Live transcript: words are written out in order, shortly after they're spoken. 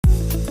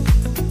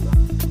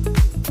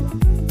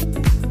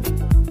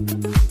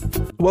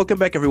Welcome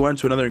back, everyone,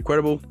 to another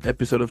incredible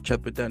episode of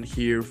Chat with Dan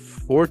here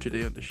for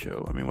today on the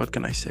show. I mean, what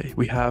can I say?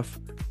 We have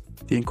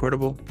the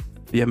incredible,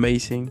 the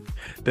amazing,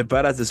 the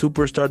badass, the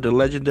superstar, the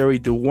legendary,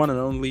 the one and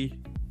only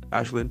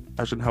Ashlyn.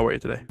 Ashlyn, how are you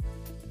today?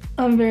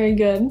 I'm very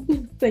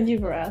good. Thank you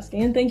for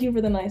asking, and thank you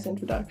for the nice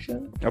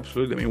introduction.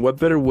 Absolutely. I mean, what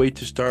better way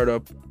to start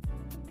up?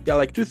 Yeah,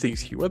 like two things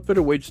here. What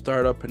better way to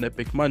start up an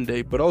epic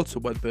Monday, but also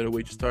what better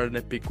way to start an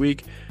epic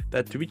week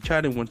than to be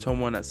chatting with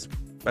someone as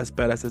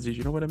badass as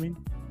you know what I mean?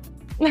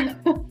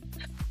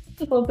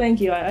 Well, thank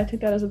you. I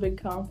take that as a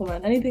big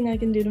compliment. Anything I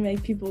can do to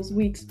make people's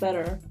weeks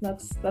better,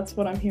 that's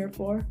what I'm here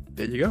for.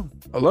 There you go.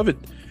 I love it.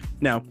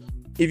 Now,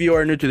 if you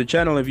are new to the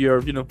channel, if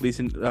you're,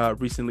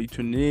 recently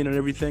tuned in and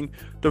everything,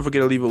 don't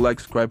forget to leave a like,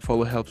 subscribe,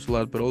 follow helps a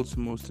lot. But also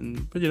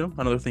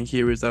another thing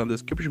here is that in the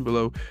description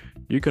below,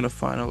 you're gonna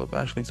find all of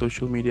Ashley's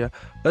social media.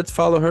 Let's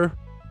follow her.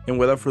 And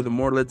without further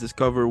more, let's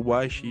discover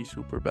why she's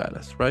super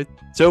badass, right?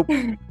 So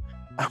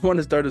I want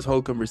to start this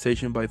whole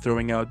conversation by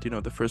throwing out,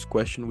 the first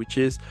question, which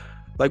is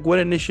like what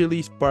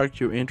initially sparked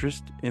your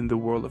interest in the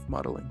world of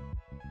modeling?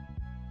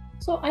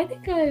 So I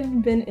think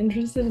I've been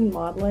interested in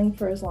modeling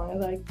for as long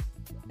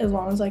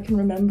as I can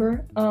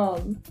remember.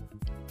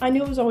 I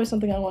knew it was always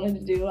something I wanted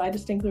to do. I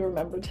distinctly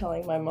remember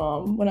telling my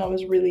mom when I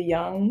was really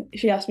young.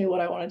 She asked me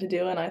what I wanted to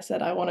do, and I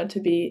said I wanted to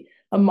be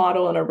a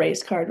model and a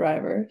race car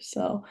driver.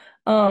 So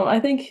I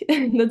think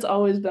that's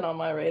always been on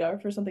my radar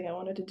for something I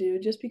wanted to do,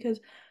 just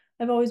because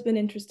I've always been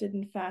interested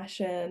in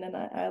fashion, and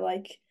I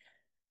like,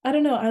 I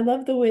don't know, I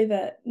love the way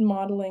that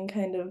modeling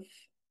kind of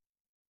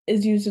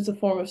is used as a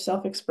form of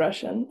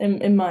self-expression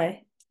in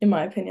my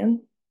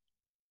opinion.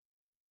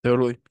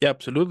 Totally. Yeah,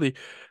 absolutely.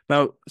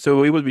 Now,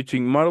 so it was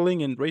between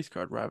modeling and race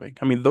car driving.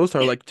 I mean, those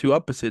are like two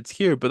opposites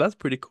here, but that's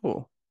pretty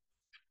cool.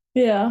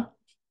 Yeah.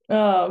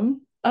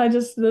 I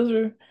just those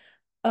are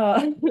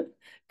uh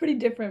pretty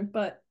different,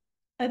 but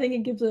I think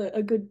it gives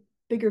a good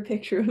bigger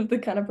picture of the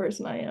kind of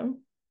person I am.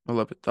 I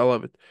love it. I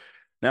love it.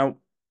 Now,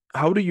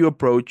 how do you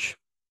approach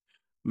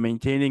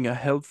maintaining a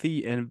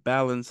healthy and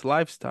balanced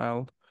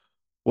lifestyle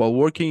while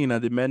working in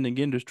a demanding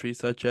industry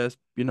such as,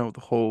 the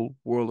whole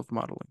world of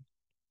modeling?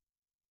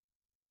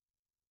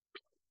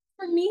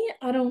 For me,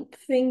 I don't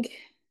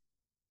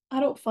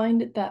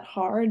find it that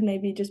hard,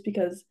 maybe just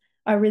because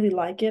I really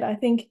like it. I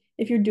think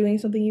if you're doing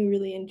something you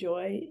really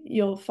enjoy,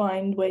 you'll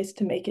find ways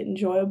to make it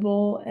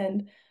enjoyable.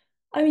 And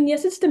I mean,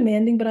 yes, it's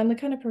demanding, but I'm the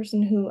kind of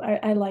person who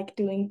I like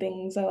doing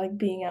things. I like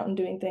being out and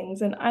doing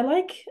things, and I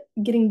like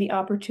getting the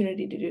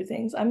opportunity to do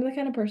things. I'm the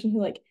kind of person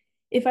who, like,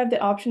 if I have the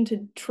option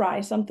to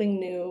try something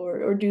new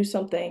or do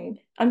something,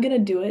 I'm gonna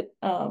do it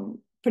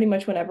pretty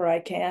much whenever I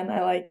can.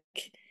 I like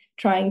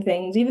trying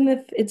things, even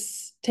if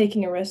it's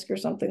taking a risk or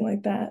something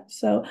like that.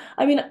 So,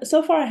 I mean,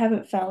 so far I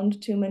haven't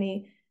found too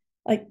many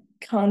like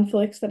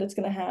conflicts that it's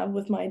going to have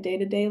with my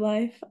day-to-day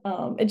life.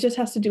 It just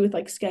has to do with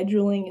like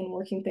scheduling and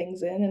working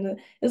things in. And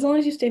as long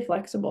as you stay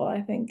flexible,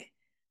 I think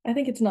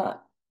it's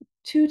not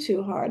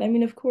too hard. I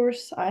mean, of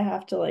course, I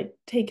have to like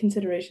take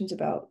considerations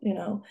about,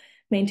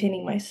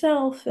 maintaining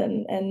myself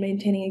and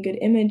maintaining a good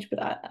image,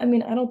 but I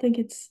mean, I don't think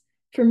it's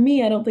for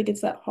me, I don't think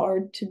it's that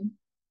hard to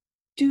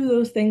do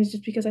those things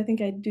just because I think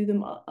I do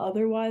them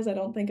otherwise. I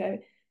don't think I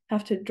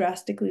have to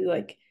drastically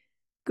like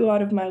go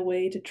out of my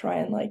way to try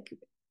and like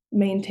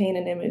maintain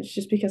an image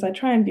just because I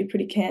try and be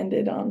pretty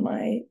candid on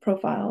my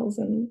profiles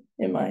and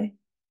in my,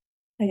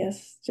 I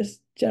guess,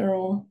 just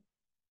general,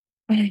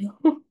 I don't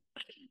know.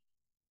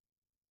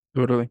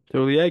 Totally.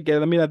 Totally. Yeah, I get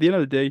it. I mean, at the end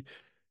of the day,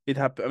 it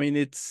happens. I mean,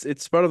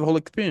 it's part of the whole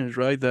experience,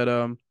 right?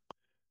 That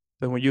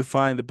when you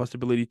find the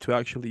possibility to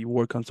actually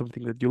work on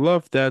something that you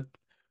love, that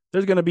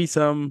there's gonna be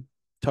some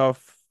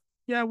tough,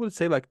 yeah, I would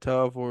say like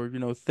tough or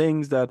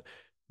things that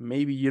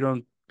maybe you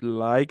don't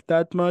like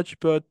that much,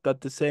 but at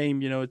the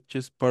same, it's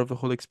just part of the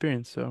whole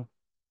experience. So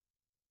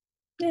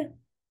Yeah.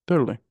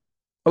 totally,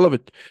 I love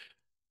it.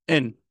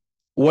 And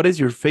what is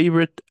your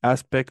favorite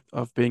aspect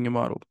of being a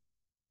model?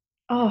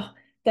 Oh,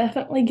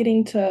 definitely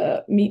getting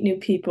to meet new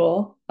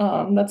people.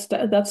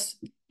 That's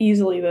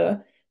easily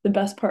the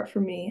best part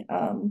for me.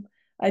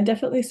 I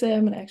definitely say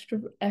I'm an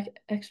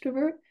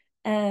extrovert,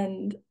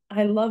 and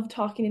I love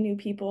talking to new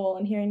people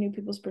and hearing new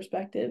people's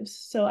perspectives.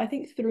 So I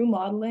think through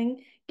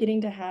modeling,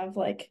 getting to have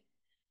like,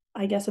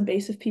 I guess, a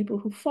base of people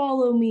who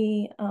follow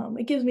me,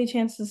 it gives me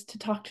chances to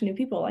talk to new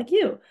people like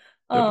you.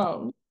 Totally.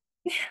 Um,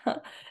 yeah,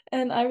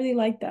 and I really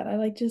like that. I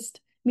like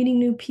just meeting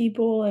new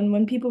people, and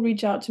when people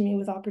reach out to me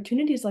with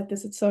opportunities like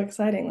this, it's so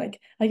exciting.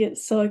 Like I get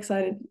so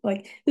excited.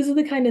 Like this is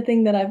the kind of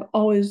thing that I've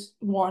always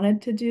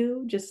wanted to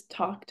do, just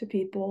talk to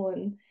people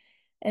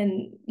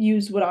and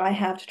use what I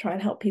have to try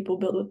and help people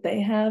build what they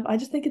have. I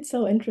just think it's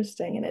so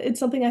interesting, and it's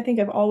something I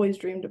think I've always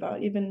dreamed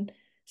about, even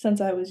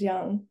since I was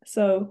young.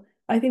 So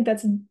I think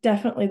that's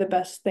definitely the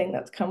best thing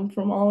that's come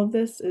from all of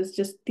this is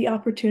just the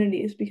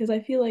opportunities, because I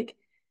feel like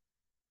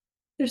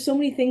there's so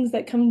many things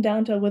that come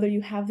down to whether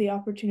you have the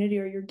opportunity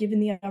or you're given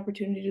the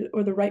opportunity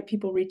or the right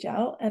people reach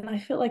out. And I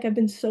feel like I've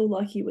been so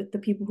lucky with the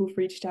people who've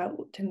reached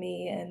out to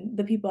me and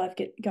the people I've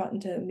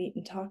gotten to meet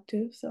and talk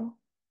to. So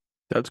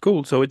That's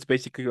cool. So it's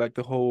basically like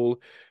the whole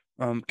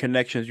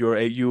connections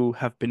you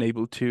have been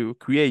able to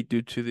create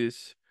due to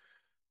this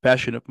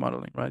passion of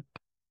modeling, right?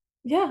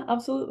 Yeah,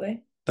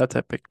 absolutely. That's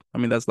epic. I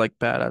mean, that's like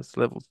badass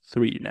level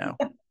 3 now.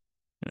 Yeah,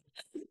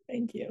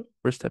 Thank you.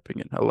 we're stepping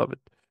in. I love it.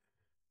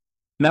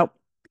 Now,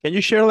 can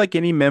you share like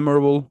any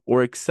memorable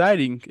or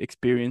exciting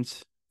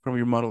experience from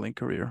your modeling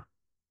career?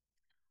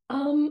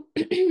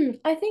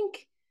 I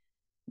think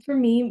for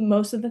me,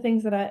 most of the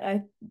things that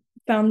I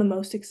found the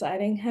most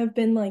exciting have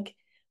been like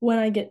when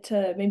I get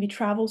to maybe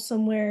travel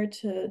somewhere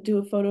to do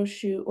a photo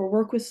shoot or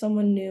work with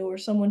someone new or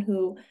someone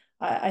who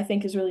I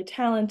think is really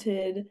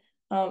talented.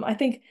 I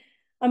think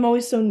I'm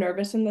always so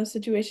nervous in those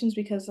situations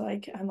because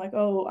like I'm like,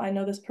 oh, I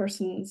know this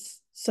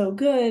person's so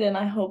good, and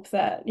I hope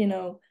that,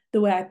 the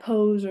way I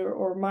pose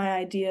or my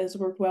ideas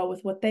work well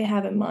with what they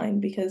have in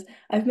mind because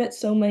I've met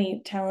so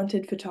many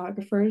talented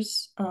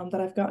photographers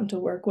that I've gotten to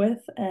work with,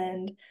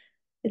 and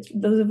it's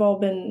those have all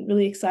been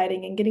really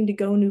exciting and getting to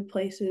go new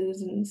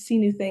places and see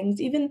new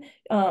things. Even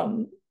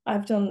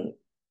I've done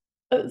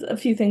a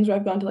few things where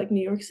I've gone to like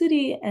New York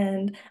City,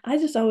 and I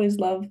just always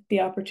love the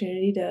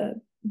opportunity to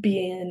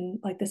be in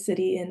like the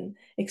city and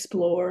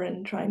explore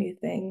and try new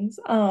things.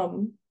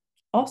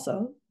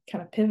 Also,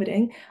 kind of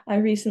pivoting, I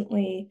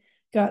recently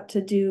got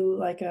to do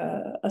like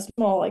a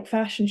small like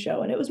fashion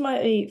show, and it was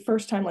my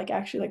first time like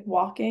actually like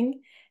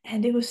walking,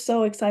 and it was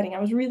so exciting. I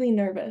was really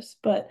nervous,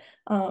 but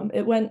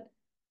it went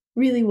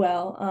really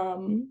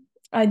well.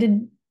 I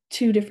did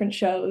two different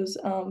shows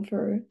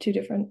for two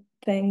different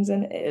things,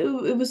 and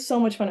it was so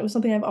much fun. It was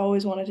something I've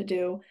always wanted to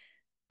do,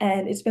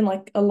 and it's been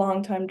like a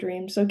long time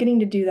dream. So getting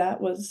to do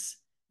that was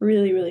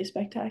really, really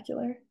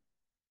spectacular.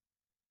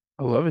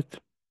 I love it.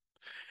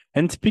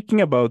 And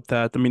speaking about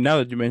that, I mean, now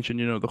that you mentioned,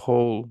 the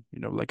whole,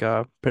 like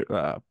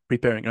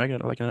preparing, right?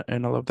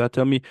 And all of that.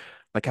 Tell me,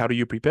 like, how do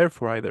you prepare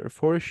for either a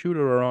photo shoot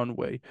or a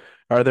runway?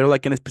 Are there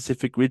like any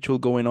specific ritual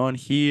going on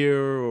here,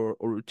 or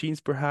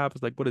routines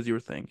perhaps? Like, what is your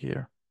thing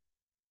here?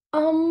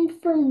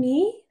 For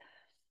me,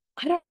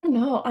 I don't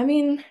know. I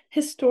mean,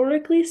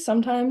 historically,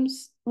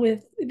 sometimes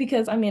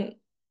because I mean,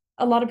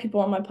 a lot of people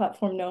on my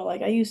platform know,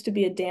 like I used to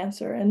be a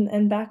dancer,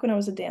 and back when I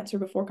was a dancer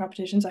before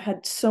competitions, I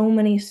had so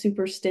many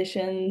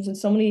superstitions and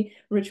so many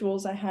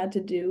rituals I had to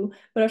do.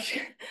 But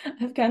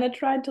I've kind of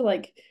tried to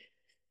like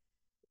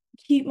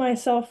keep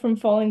myself from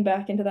falling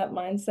back into that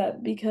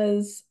mindset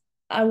because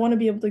I want to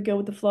be able to go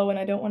with the flow and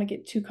I don't want to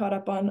get too caught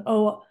up on,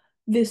 oh,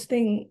 this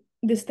thing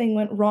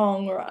went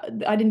wrong or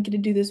I didn't get to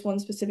do this one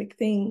specific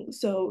thing.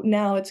 So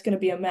now it's going to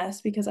be a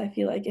mess because I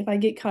feel like if I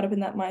get caught up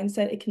in that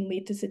mindset, it can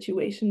lead to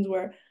situations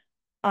where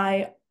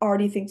I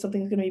already think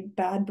something's going to be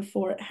bad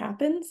before it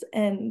happens,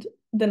 and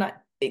then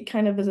it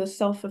kind of is a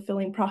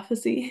self-fulfilling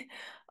prophecy.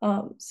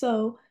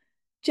 So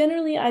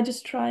generally I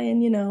just try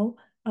and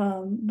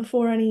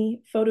before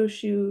any photo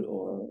shoot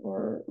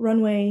or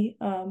runway,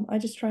 I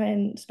just try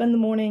and spend the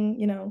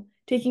morning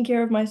taking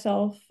care of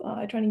myself.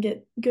 I try and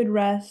get good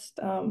rest,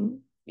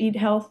 eat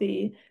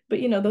healthy, but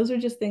those are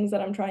just things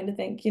that I'm trying to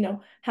think,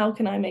 how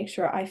can I make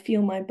sure I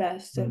feel my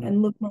best Hmm.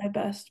 and look my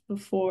best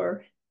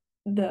before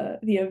the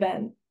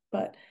event.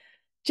 But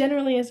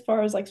generally as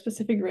far as like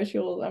specific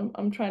rituals,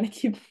 I'm trying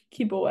to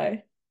keep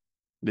away.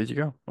 There you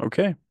go.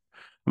 Okay.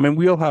 I mean,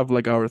 we all have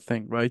like our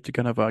thing, right? To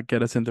kind of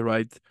get us in the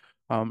right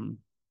um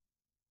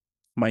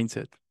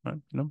mindset, right?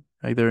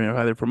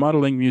 Either for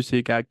modeling,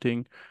 music,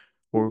 acting,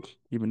 or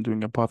even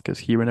doing a podcast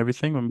here and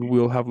everything. I mean, we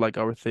all have like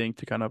our thing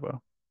to kind of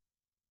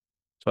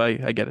so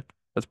I get it.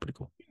 That's pretty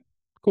cool.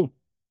 Cool.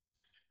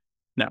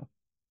 Now,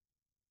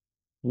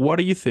 what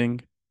do you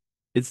think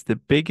is the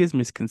biggest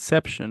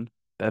misconception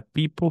that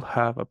people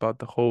have about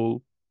the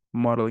whole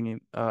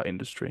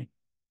industry?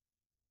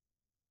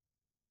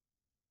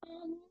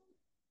 Um,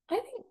 I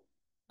think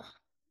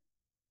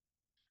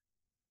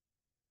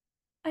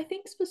I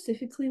think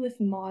specifically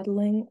with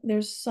modeling,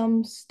 there's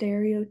some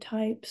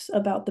stereotypes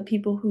about the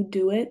people who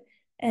do it.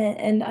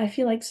 And I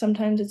feel like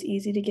sometimes it's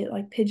easy to get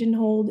like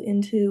pigeonholed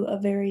into a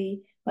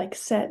very like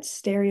set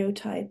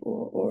stereotype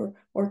or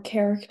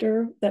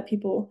character that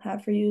people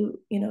have for you,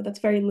 that's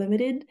very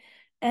limited.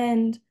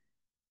 And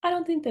I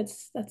don't think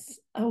that's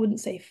I wouldn't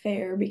say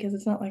fair because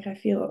it's not like I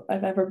feel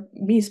I've ever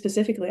me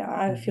specifically,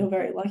 I Hmm. feel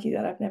very lucky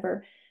that I've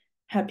never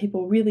had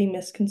people really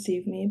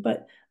misconceive me,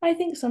 but I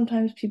think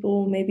sometimes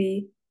people will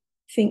maybe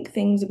think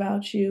things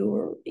about you,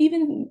 or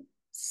even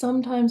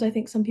sometimes I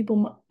think some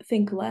people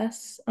think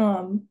less.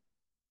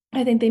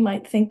 I think they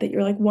might think that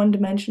you're like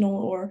one-dimensional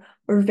or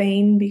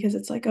vain because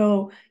it's like,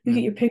 oh, you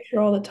get Hmm. your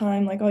picture all the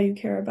time, like all you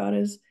care about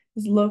is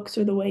looks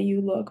or the way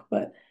you look.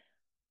 But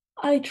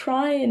I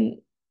try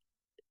and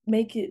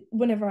make it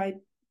whenever I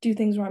do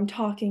things where I'm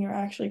talking or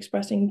actually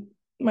expressing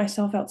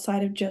myself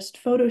outside of just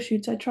photo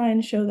shoots, I try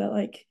and show that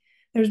like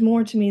there's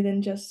more to me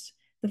than just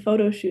the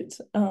photo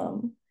shoots.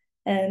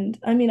 And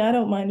I mean, I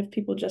don't mind if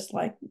people just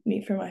like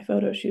me for my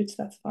photo shoots,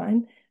 that's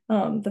fine.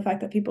 The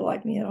fact that people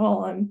like me at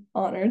all, I'm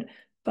honored.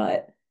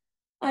 But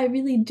I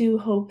really do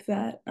hope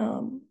that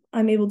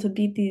I'm able to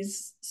beat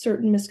these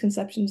certain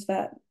misconceptions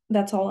that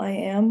that's all I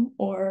am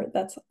or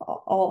that's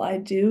all I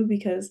do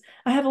because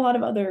I have a lot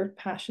of other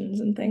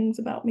passions and things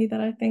about me that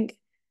I think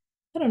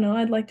I don't know,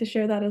 I'd like to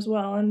share that as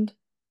well. And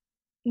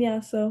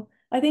yeah, so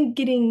I think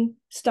getting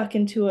stuck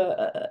into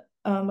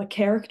a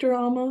character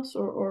almost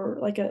or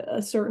like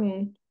a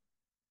certain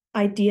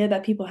idea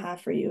that people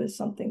have for you is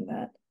something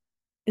that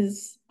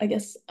is, I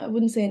guess, I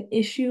wouldn't say an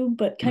issue,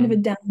 but kind of a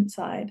Mm,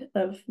 downside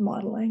of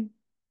modeling.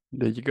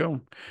 there you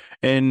go.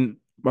 And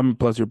I mean,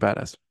 plus you're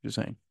badass, you're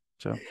saying.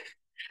 So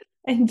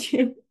And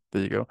you,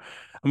 there you go.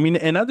 I mean,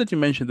 and now that you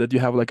mentioned that you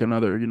have like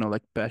another,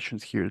 like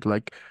passions here,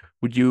 like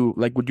would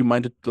you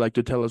mind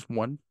to tell us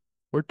one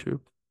or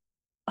two?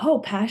 oh,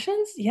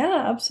 passions?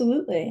 Yeah,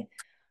 absolutely.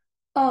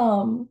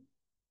 Um,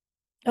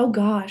 oh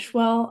gosh,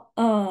 well,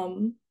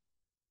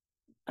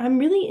 I'm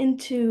really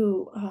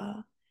into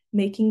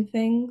making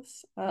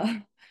things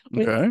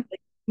with Okay.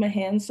 like my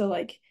hands, so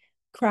like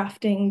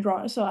crafting,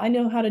 drawing. So I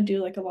know how to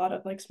do like a lot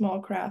of like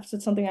small crafts.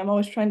 It's something I'm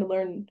always trying to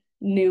learn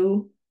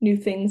new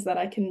things that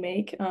I can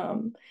make.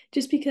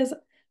 Just because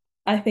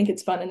I think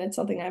it's fun and it's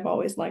something I've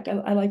always liked.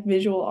 I like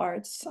visual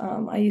arts.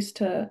 I used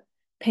to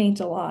paint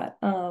a lot,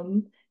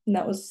 and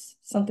that was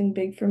something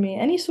big for me.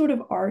 Any sort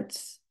of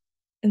arts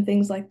and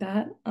things like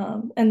that.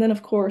 And then,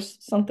 of course,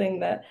 something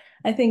that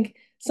I think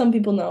some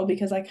people know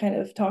because I kind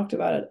of talked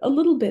about it a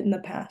little bit in the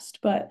past,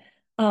 but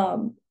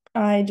um,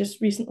 I just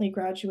recently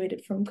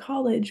graduated from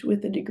college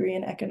with a degree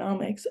in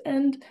economics.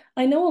 And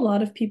I know a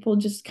lot of people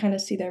just kind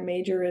of see their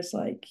major as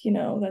like,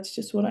 that's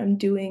just what I'm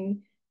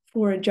doing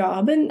for a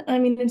job. And I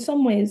mean, in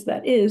some ways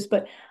that is,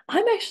 but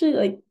I'm actually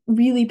like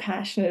really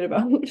passionate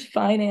about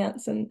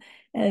finance and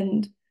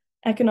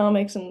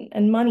economics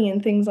and money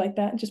and things like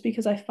that, just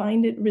because I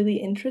find it really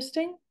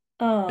interesting.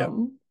 Yep.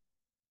 Um,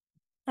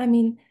 I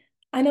mean,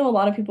 I know a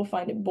lot of people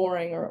find it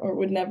boring or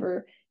would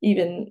never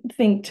even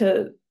think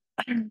to,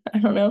 I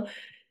don't know,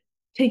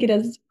 take it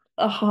as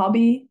a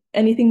hobby,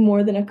 anything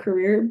more than a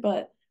career,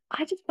 but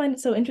I just find it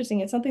so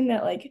interesting. It's something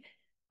that like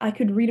I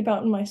could read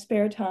about in my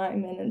spare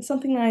time and it's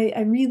something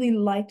I really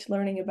liked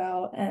learning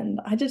about.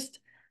 And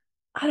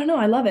I don't know,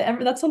 I love it.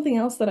 That's something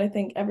else that I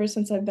think ever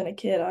since I've been a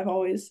kid, I've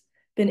always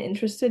been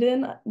interested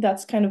in.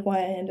 That's kind of why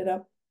I ended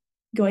up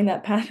going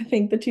that path. I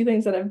think the two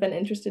things that I've been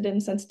interested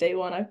in since day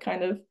one, I've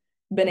kind of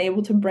been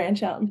able to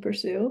branch out and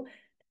pursue.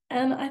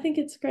 And I think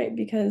it's great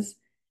because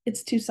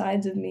it's two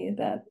sides of me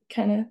that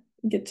kind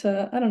of get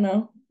to, I don't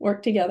know,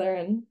 work together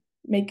and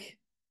make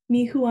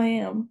me who I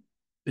am.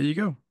 There you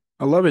go.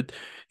 I love it.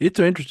 It's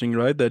so interesting,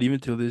 right? That even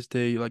till this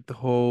day, like the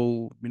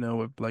whole,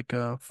 like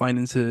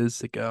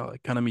finances, like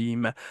economy,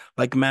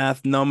 like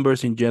math,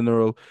 numbers in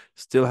general,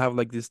 still have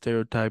like this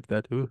stereotype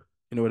that, ooh,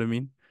 you know what I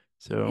mean?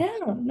 So Yeah,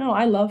 no,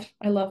 I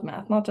love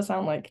math. Not to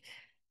sound like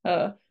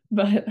uh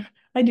but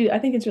I do. I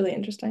think it's really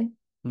interesting.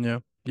 yeah,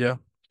 yeah,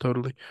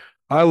 totally.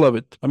 I love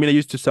it. I mean, I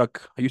used to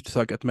suck. I used to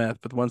suck at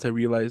math, but once I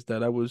realized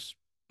that I was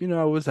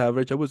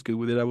average. I was good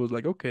with it. I was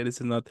like, okay, this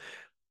is not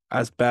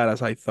as bad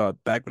as I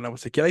thought back when I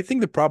was a kid. I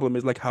think the problem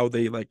is like how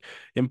they like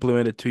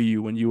implement it to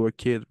you when you were a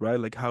kid, right?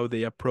 Like how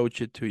they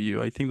approach it to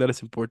you. I think that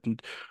is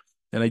important,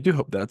 and I do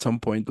hope that at some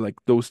point, like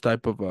those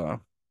type of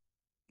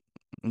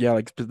yeah,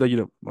 like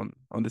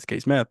on this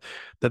case math,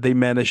 that they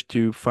manage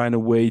to find a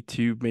way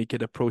to make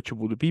it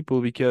approachable to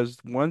people because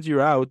once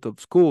you're out of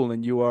school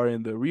and you are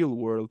in the real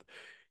world,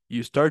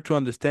 you start to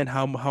understand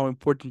how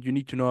important you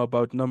need to know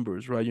about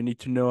numbers, right? You need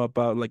to know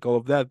about like all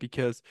of that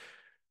because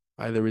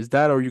either is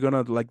that or you're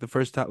gonna like the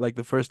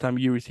first time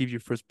you receive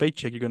your first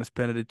paycheck, you're gonna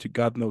spend it to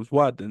God knows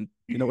what, and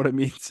you know what I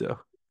mean? So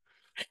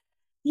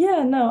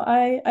Yeah, no,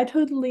 I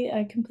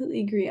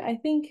completely agree. I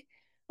think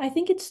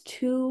it's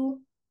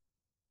too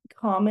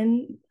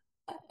common.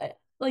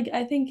 Like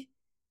I think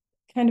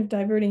kind of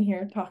diverting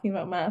here talking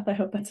about math. I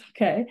hope that's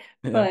okay.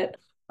 yeah, But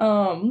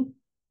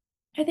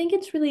I think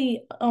it's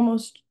really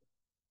almost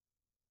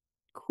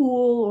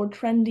cool or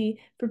trendy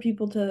for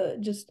people to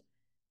just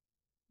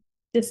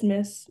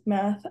dismiss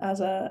math as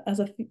a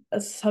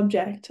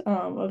subject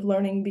of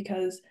learning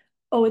because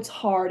oh it's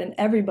hard and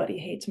everybody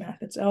hates math.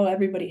 It's oh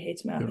everybody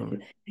hates math. If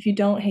totally. you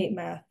don't hate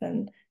math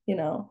then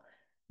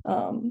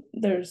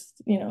there's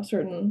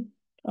certain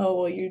oh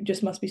well you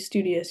just must be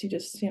studious you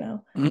just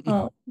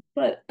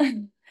but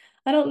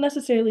I don't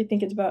necessarily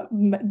think it's about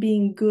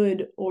being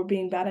good or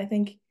being bad. I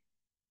think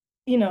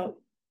you know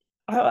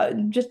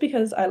just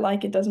because I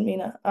like it doesn't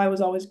mean I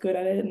was always good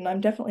at it, and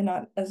I'm definitely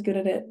not as good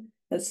at it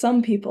as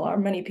some people are,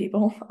 many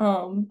people.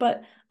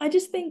 But I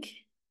just think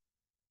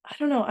I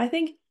don't know. I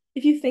think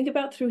if you think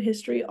about through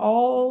history,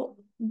 all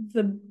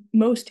the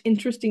most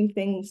interesting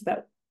things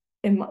that,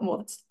 well,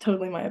 it's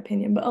totally my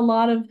opinion, but a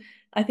lot of,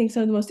 I think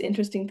some of the most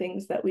interesting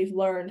things that we've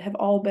learned have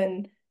all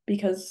been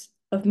because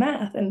of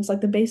math. And it's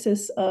like the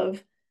basis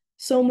of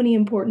so many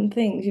important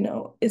things,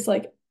 It's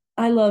like,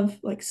 I love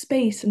like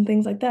space and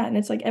things like that. And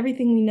it's like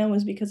everything we know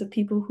is because of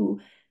people who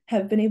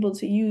have been able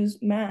to use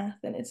math.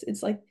 And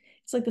it's like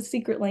the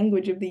secret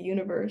language of the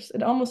universe.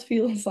 It almost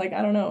feels like,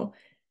 I don't know.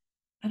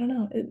 I don't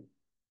know.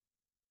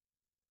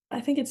 I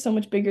think it's so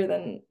much bigger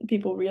than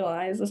people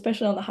realize,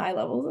 especially on the high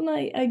levels. And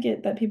I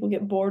get that people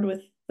get bored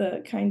with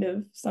the kind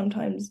of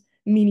sometimes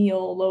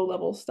menial, low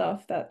level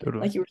stuff that,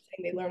 Totally. like you were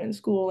saying, they learn in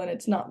school and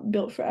it's not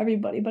built for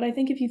everybody. But I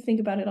think if you think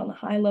about it on the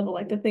high level,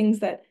 like the things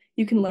that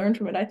you can learn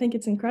from it, I think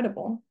it's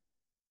incredible.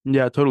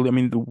 Yeah, totally. I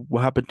mean,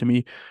 what happened to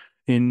me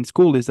in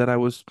school is that I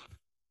was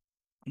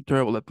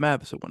terrible at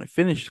math. So when I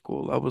finished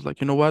school, I was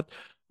like, you know what?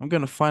 I'm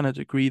gonna find a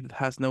degree that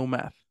has no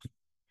math.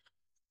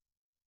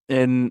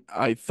 And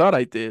I thought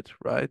I did,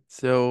 right?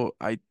 So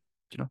I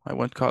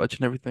went to college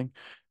and everything.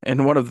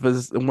 And one of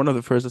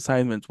the first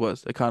assignments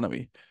was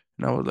economy.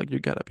 And I was like, you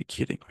gotta be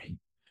kidding me.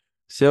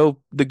 So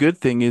the good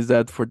thing is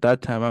that for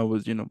that time I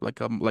was,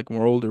 like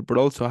more older, but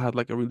also I had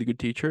like a really good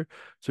teacher.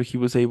 So he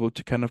was able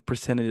to kind of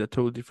present it a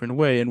totally different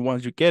way. And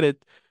once you get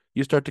it,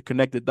 you start to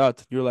connect the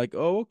dots. You're like,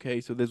 oh, okay,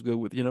 so this go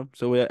with.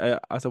 So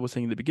as I was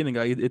saying in the beginning,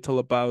 it's all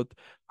about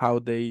how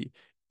they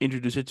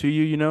introduce it to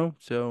you.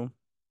 So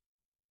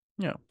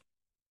yeah,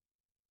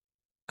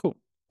 cool.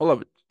 I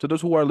love it. So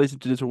those who are listening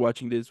to this or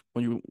watching this,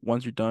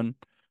 once you're done,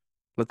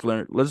 let's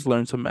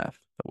learn some math.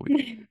 That will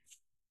be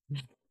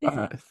cool.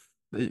 Uh,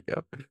 there you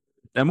go.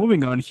 Now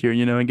moving on here,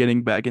 and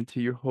getting back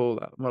into your whole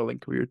modeling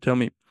career. Tell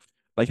me,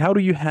 like, how do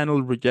you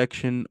handle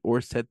rejection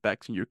or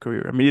setbacks in your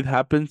career? I mean, it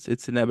happens,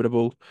 it's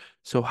inevitable.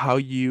 So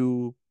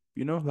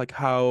like,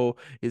 how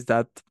is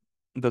that?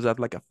 Does that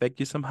like affect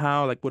you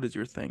somehow? Like, what is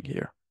your thing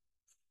here?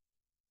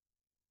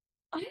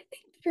 I think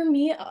for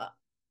me,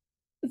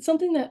 it's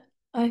something that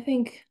I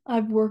think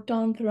I've worked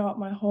on throughout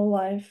my whole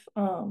life,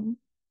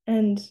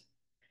 and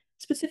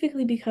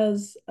specifically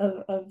because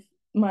of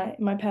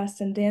my past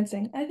in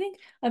dancing. I think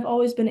I've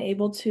always been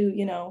able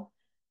to,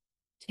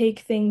 take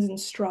things in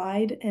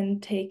stride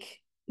and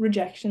take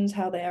rejections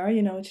how they are.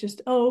 It's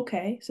just, oh,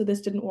 okay, so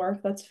this didn't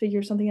work. Let's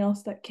figure something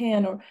else that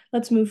can, or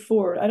let's move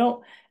forward. I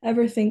don't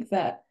ever think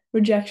that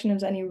rejection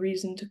is any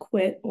reason to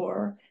quit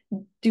or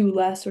do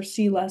less or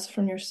see less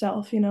from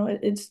yourself.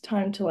 It's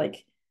time to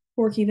like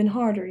work even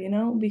harder,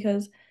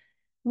 because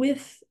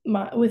with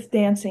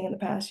dancing in the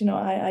past,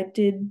 I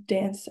did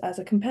dance as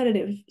a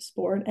competitive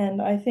sport,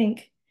 and I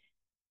think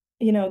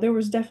there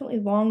was definitely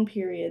long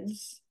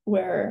periods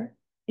where,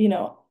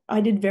 I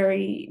did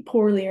very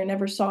poorly or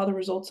never saw the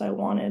results I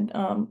wanted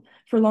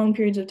for long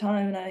periods of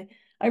time. And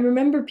I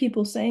remember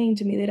people saying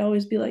to me, they'd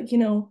always be like,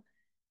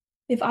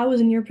 if I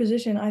was in your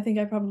position, I think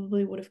I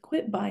probably would have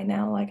quit by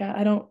now. Like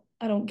I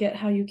don't get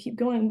how you keep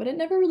going, but it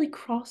never really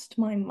crossed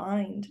my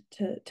mind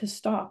to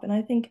stop. And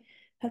I think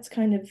that's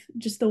kind of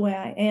just the way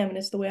I am, and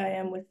it's the way I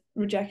am with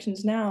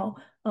rejections now.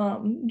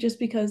 Just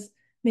because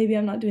maybe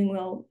I'm not doing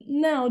well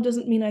now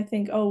doesn't mean I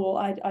think, oh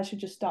well, I should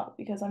just stop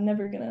because I'm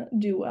never gonna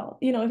do well.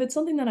 If it's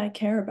something that I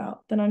care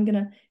about, then I'm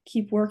gonna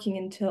keep working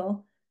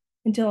until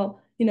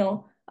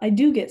I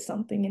do get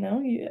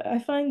something. I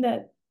find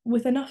that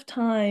with enough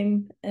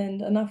time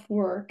and enough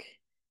work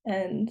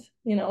and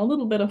a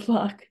little bit of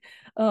luck,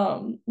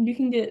 you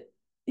can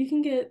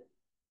get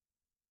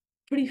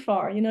pretty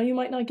far. You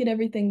might not get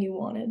everything you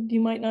wanted.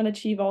 You might not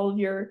achieve all of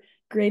your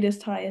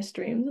greatest, highest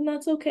dreams, and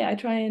that's okay. I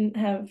try and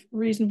have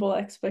reasonable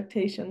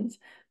expectations,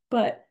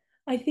 but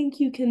I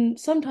think you can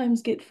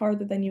sometimes get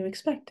farther than you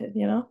expected.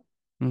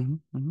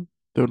 Mm-hmm.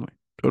 Totally,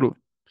 totally.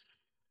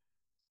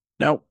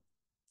 Now,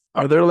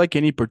 are there like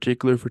any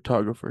particular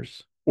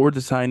photographers or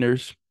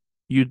designers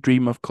you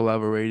dream of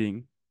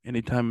collaborating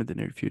anytime in the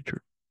near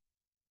future?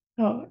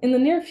 Oh, in the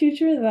near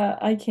future,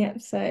 that I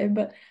can't say,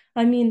 but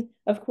I mean,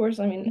 of course,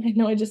 I mean, I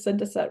know I just said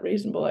to set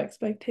reasonable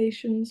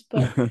expectations,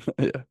 but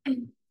Yeah.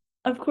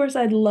 of course,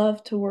 I'd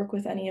love to work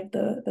with any of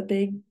the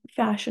big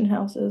fashion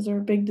houses or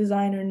big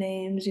designer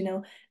names,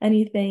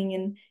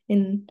 anything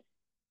in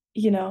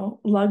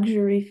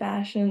luxury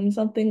fashion,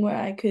 something where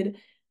I could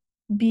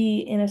be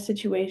in a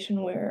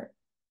situation where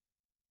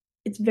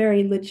it's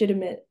very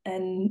legitimate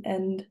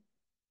and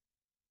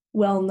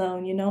well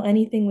known,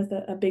 anything with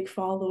a big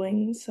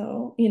following.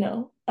 So,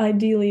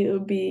 ideally it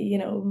would be,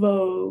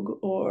 Vogue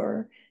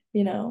or,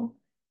 you know,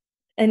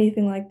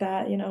 anything like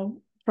that,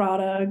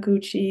 Prada,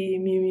 Gucci,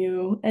 Miu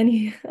Miu,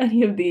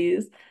 any of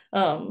these.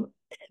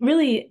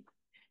 Really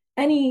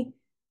any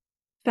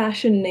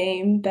fashion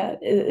name that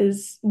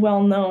is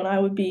well known, I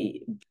would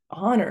be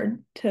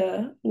honored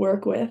to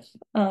work with.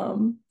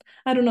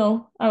 I don't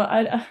know.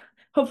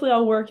 Hopefully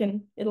I'll work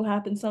and it'll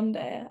happen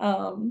someday.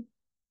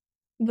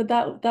 But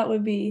that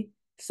would be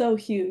so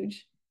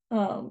huge.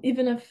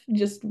 Even if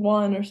just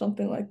one or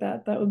something like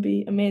that, that would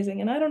be amazing.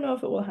 And I don't know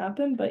if it will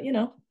happen, but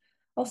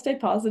I'll stay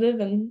positive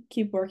and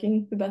keep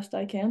working the best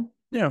I can.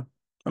 Yeah.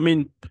 I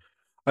mean,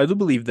 I do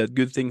believe that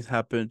good things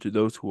happen to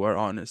those who are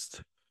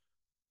honest.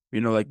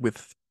 Like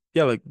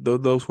like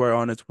those who are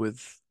honest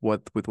with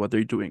what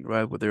they're doing,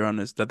 right? That they're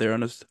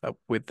honest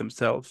with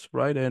themselves,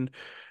 right?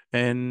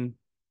 And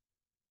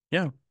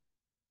yeah,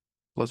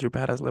 plus you're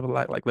badass level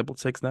like level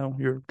 6 now.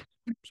 You're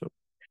so.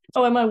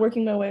 Oh, am I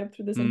working my way up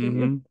through this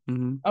interview?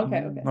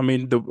 Okay, okay. I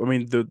mean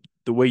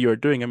the way you're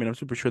doing. I mean, I'm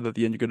super sure that at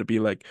the end you're gonna be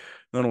like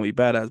not only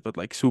badass but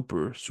like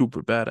super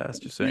super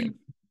badass. Just saying,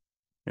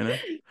 you know.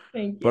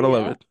 Thank you. But I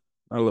love Yeah. it.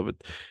 I love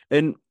it.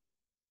 And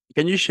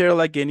can you share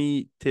like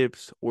any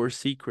tips or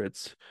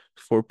secrets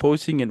for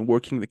posing and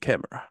working the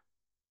camera?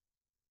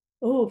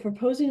 Oh, for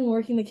posing and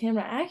working the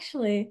camera.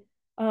 Actually,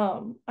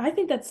 I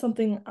think that's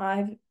something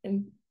I've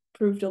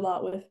improved a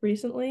lot with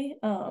recently.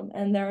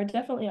 And there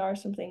definitely are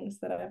some things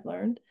that I've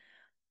learned.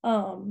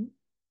 Um,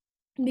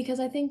 because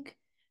I think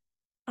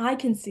I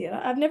can see it.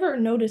 I've never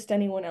noticed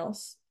anyone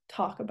else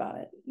talk about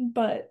it,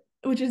 but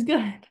which is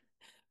good.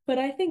 But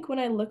I think when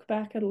I look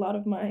back at a lot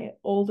of my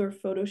older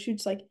photo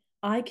shoots, like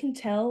I can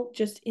tell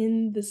just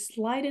in the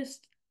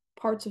slightest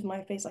parts of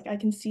my face, like I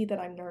can see that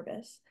I'm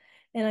nervous.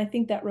 And I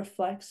think that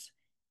reflects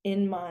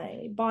in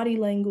my body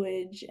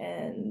language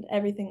and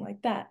everything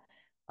like that.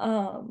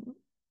 Um,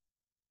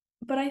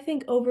 but I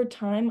think over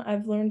time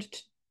I've learned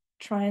to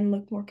try and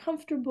look more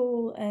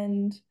comfortable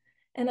and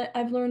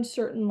I've learned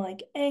certain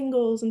like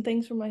angles and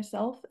things for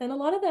myself. And a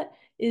lot of that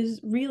is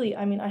really,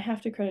 I mean, I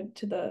have to credit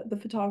to the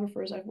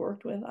photographers I've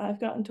worked with.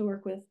 I've gotten to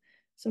work with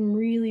some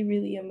really,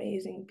 really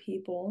amazing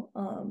people.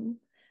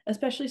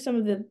 Especially some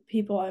of the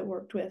people I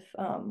worked with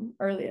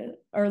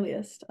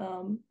earliest.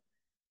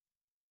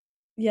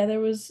 Yeah, there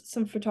was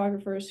some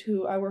photographers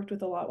who I worked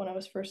with a lot when I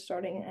was first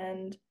starting,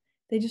 and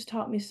they just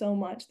taught me so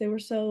much. They were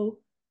so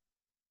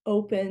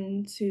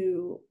open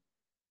to,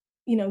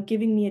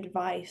 giving me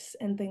advice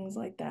and things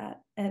like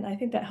that. And I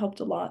think that helped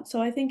a lot.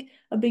 So I think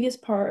a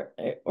biggest part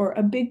or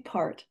a big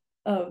part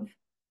of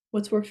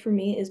what's worked for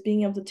me is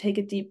being able to take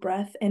a deep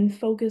breath and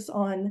focus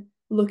on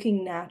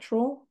looking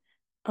natural.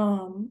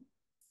 Um,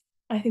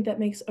 I think that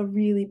makes a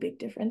really big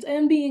difference.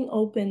 And being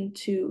open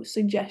to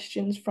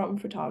suggestions from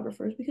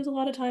photographers because a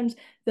lot of times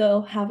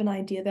they'll have an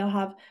idea, they'll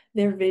have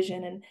their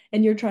vision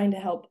and you're trying to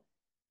help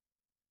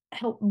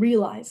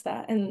realize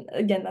that. And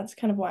again, that's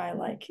kind of why I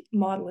like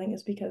modeling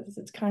is because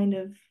it's kind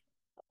of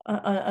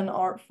an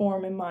art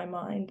form in my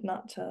mind,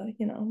 not to,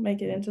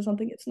 make it into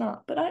something it's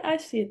not. But I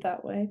see it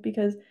that way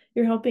because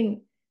you're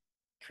helping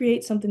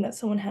create something that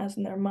someone has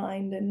in their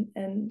mind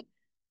and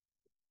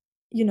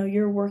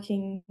you're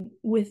working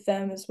with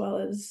them as well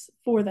as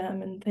for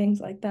them and things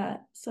like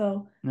that.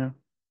 So Yeah.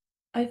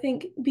 I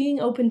think being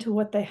open to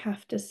what they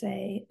have to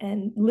say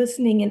and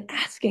listening and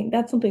asking,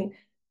 that's something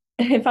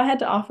if I had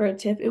to offer a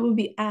tip, it would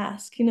be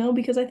ask,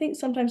 because I think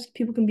sometimes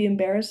people can be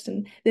embarrassed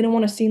and they don't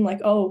want to seem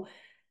like, oh,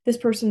 this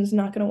person is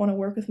not going to want to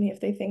work with me if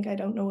they think I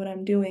don't know what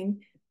I'm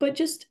doing. But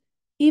just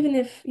even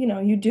if,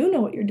 you do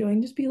know what you're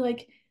doing, just be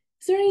like,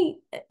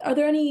 are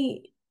there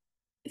any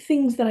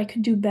things that I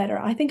could do better?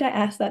 I think I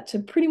asked that to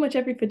pretty much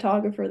every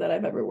photographer that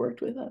I've ever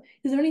worked with.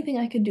 Is there anything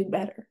I could do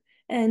better?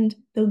 And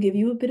they'll give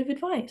you a bit of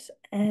advice.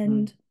 Mhm.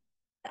 And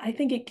I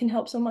think it can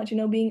help so much,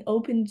 being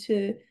open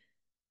to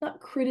not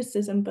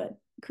criticism, but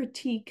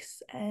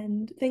critiques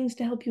and things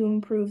to help you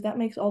improve. That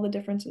makes all the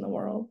difference in the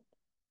world.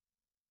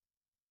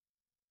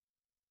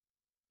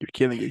 You're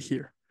killing it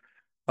here.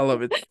 I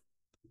love it.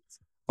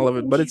 I love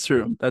it. But Thank it's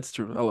true. you. That's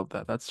true. I love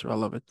that. That's true. I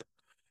love it.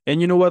 And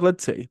you know what?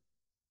 Let's say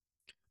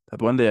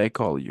that one day I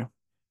call you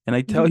and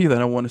I tell Mhm. you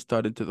that I want to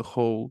start into the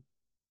whole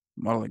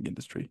modeling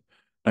industry.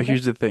 Now, Okay.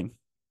 here's the thing.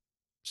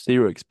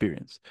 Zero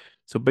experience.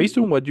 So based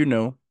Mhm. on what you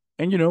know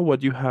and you know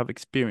what you have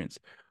experienced,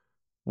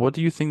 what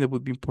do you think that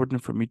would be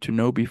important for me to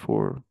know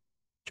before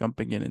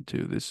jumping in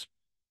into this,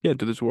 yeah,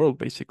 into this world,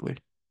 basically?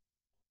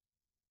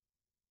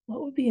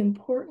 What would be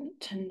important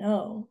to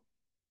know?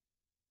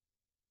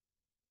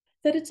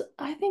 That it's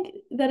I think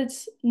that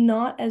it's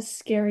not as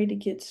scary to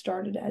get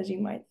started as you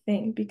might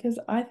think because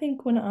I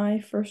think when I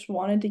first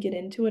wanted to get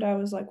into it I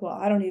was like, well,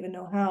 I don't even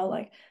know how,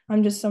 like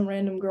I'm just some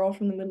random girl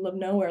from the middle of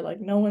nowhere,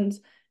 like no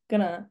one's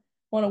gonna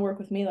want to work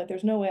with me, like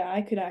there's no way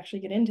I could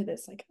actually get into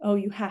this, like, oh,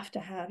 you have to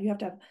have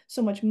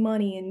so much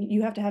money and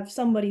you have to have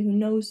somebody who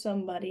knows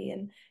somebody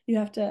and you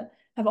have to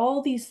have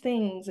all these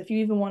things if you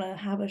even want to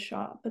have a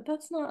shop, but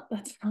that's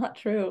not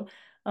true.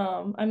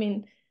 I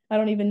mean, I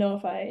don't even know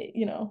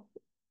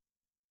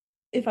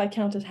if I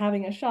count as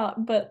having a shop,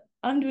 but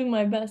I'm doing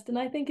my best. And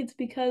I think it's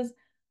because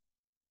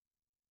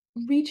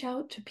reach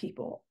out to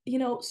people.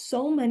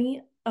 So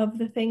many of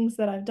the things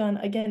that I've done,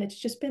 again, it's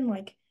just been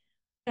like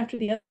after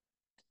the other,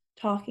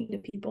 talking to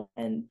people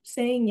and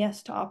saying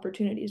yes to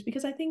opportunities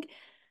because I think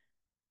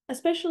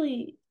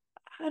especially,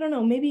 I don't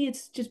know, maybe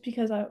it's just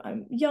because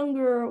I'm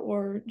younger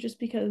or just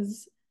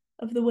because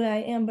of the way I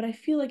am, but I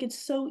feel like it's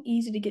so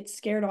easy to get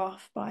scared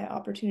off by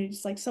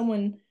opportunities. Like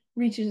someone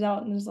reaches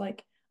out and is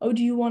like, oh,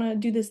 do you want to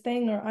do this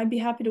thing? Or I'd be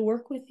happy to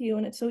work with you.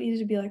 And it's so easy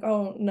to be like,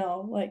 oh,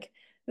 no, like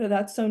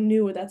that's so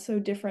new or that's so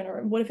different.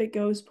 Or what if it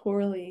goes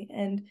poorly?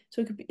 And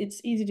so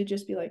it's easy to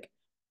just be like,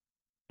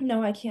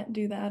 no, I can't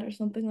do that or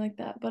something like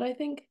that. But I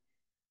think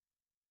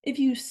if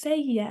you say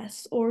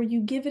yes or you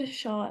give it a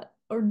shot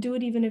or do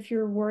it even if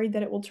you're worried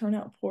that it will turn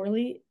out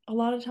poorly, a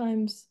lot of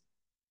times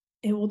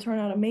it will turn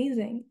out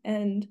amazing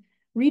and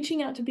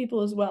reaching out to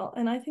people as well.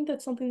 And I think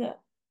that's something that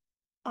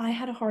I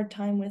had a hard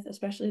time with,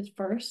 especially at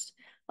first.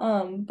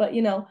 But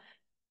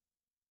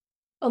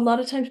a lot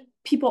of times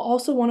people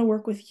also want to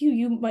work with you.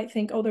 You might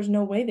think, oh, there's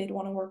no way they'd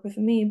want to work with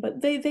me,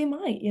 but they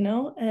might,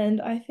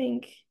 and I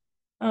think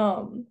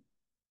um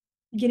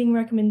getting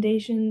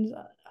recommendations.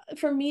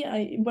 For me,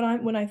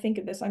 when I think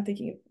of this, I'm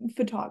thinking of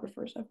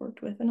photographers I've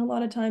worked with, and a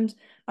lot of times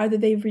either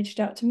they've reached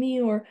out to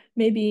me or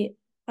maybe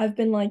I've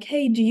been like,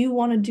 hey, do you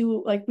want to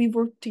do like we've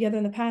worked together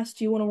in the past?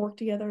 Do you want to work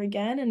together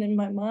again? And in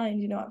my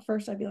mind, at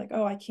first I'd be like,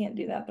 oh, I can't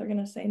do that. They're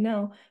gonna say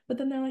no. But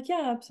then they're like,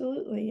 yeah,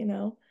 absolutely,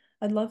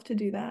 I'd love to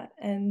do that.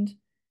 And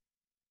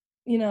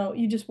you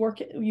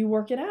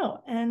work it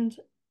out. And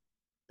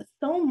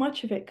so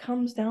much of it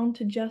comes down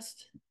to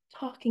just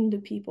talking to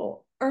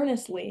people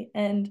earnestly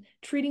and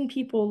treating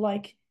people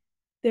like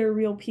they're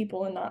real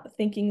people and not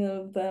thinking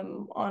of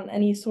them on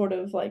any sort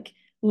of like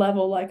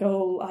level like,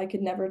 oh, I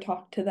could never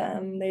talk to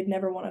them, they'd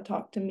never want to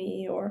talk to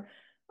me or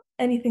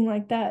anything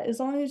like that. As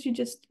long as you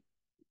just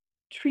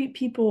treat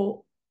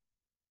people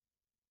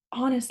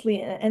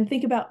honestly and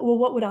think about, well,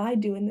 what would I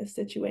do in this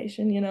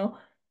situation,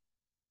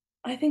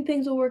 I think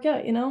things will work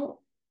out.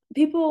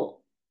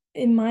 People,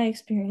 in my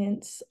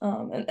experience,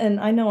 and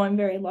I know I'm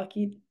very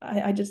lucky.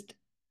 I just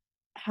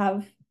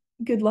have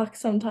good luck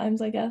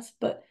sometimes, I guess,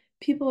 but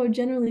people are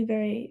generally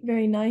very,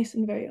 very nice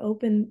and very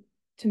open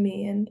to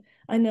me. And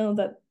I know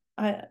that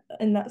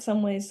in that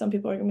some ways, some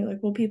people are gonna be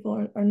like, well,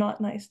 people are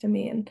not nice to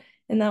me. And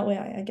in that way,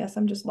 I guess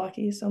I'm just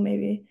lucky. So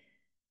maybe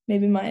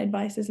my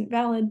advice isn't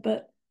valid,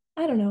 but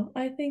I don't know.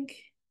 I think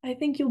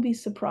you'll be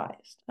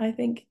surprised. I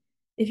think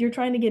if you're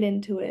trying to get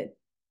into it,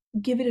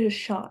 give it a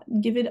shot.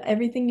 Give it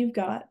everything you've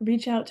got.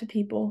 Reach out to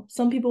people.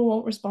 Some people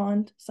won't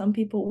respond, some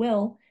people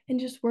will, and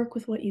just work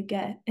with what you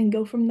get and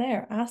go from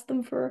there. Ask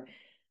them for,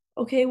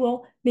 okay,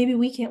 well, maybe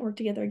we can't work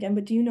together again,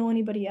 but do you know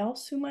anybody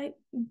else who might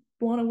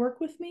want to work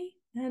with me?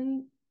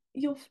 And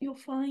you'll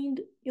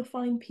find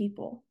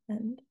people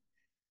and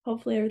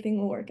hopefully everything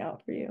will work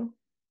out for you.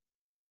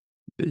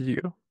 There you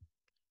go.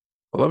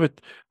 I love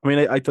it. I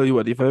mean, I tell you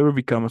what, if I ever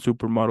become a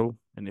supermodel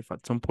and if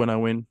at some point I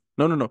win,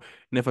 no, no, no.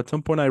 And if at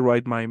some point I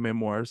write my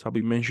memoirs, I'll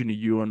be mentioning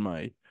you on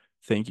my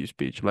thank you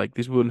speech. Like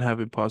this wouldn't have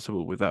been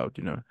possible without,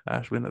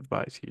 Ashlyn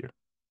advice here.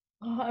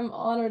 Oh, I'm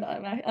honored.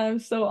 I'm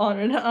so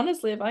honored.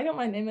 Honestly, if I got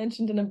my name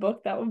mentioned in a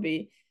book, that would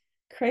be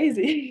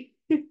crazy.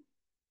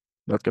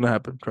 That's gonna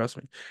happen, trust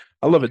me.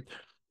 I love it.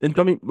 And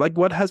tell me, like,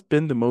 what has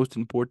been the most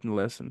important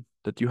lesson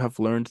that you have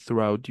learned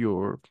throughout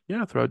your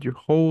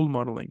whole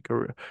modeling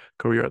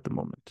career at the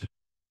moment?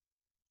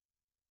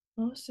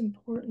 Most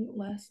important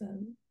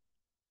lesson.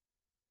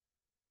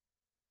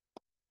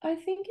 I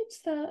think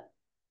it's that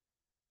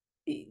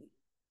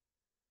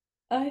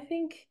I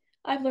think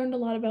I've learned a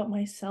lot about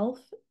myself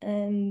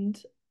and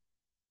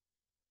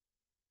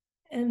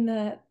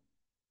that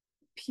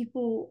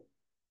people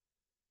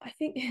I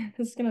think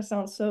this is gonna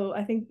sound so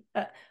I think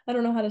I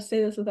don't know how to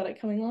say this without it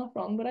coming off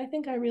wrong, but I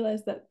think I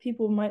realized that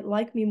people might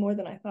like me more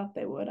than I thought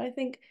they would. I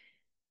think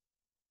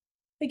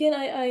again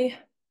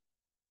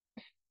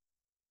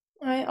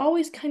I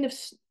always kind of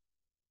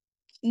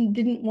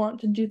didn't want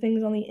to do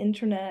things on the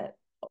internet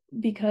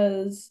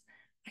because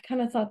I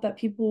kind of thought that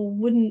people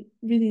wouldn't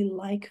really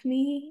like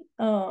me,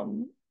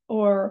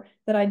 or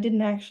that I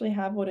didn't actually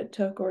have what it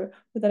took, or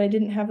that I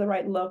didn't have the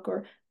right look,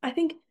 or I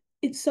think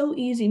it's so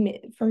easy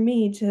for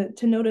me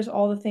to notice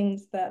all the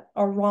things that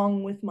are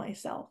wrong with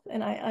myself.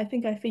 And I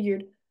think I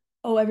figured,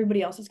 oh,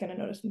 everybody else is going to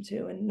notice them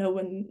too, and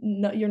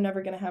no, you're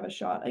never going to have a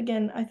shot.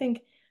 Again, I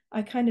think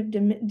I kind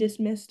of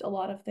dismissed a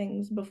lot of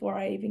things before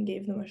I even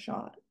gave them a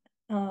shot.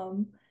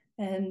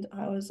 And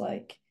I was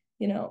like,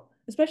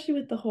 especially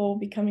with the whole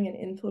becoming an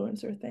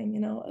influencer thing,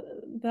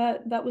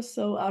 that was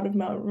so out of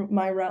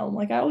my realm.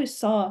 Like I always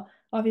saw,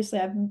 obviously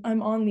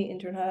I'm on the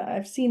internet.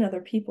 I've seen other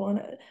people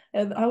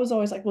and I was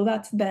always like, well,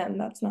 that's them,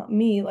 that's not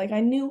me. Like I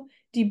knew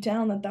deep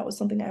down that that was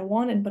something I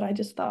wanted, but I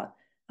just thought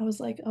I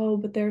was like, oh,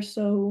 but they're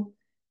so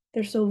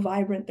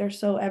vibrant, they're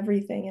so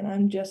everything and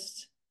I'm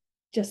just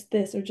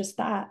this or just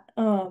that.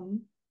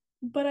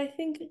 But I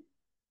think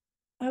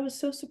I was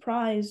so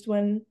surprised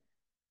when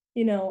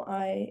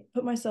I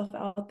put myself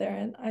out there.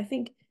 And I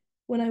think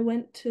when I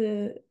went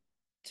to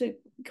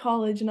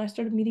college and I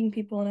started meeting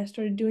people and I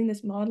started doing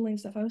this modeling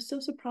stuff, I was so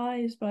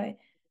surprised by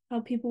how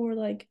people were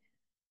like,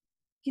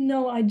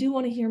 I do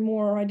want to hear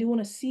more, or I do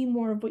want to see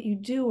more of what you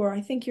do, or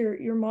I think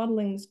your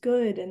modeling's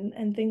good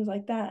and things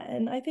like that.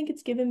 And I think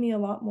it's given me a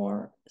lot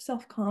more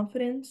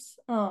self-confidence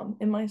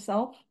in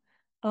myself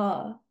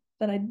uh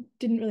that I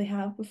didn't really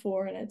have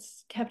before. And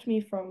it's kept me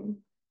from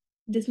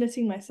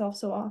dismissing myself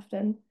so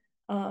often.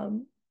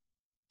 Um,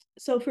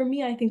 so for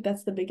me, I think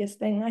that's the biggest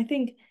thing. I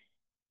think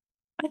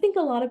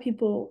a lot of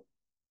people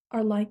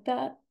are like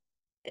that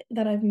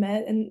I've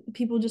met, and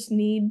people just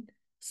need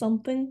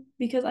something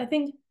because I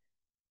think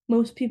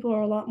most people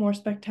are a lot more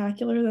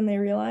spectacular than they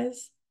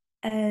realize,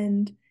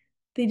 and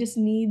they just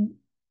need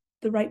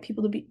the right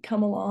people to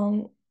come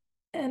along.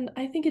 And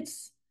I think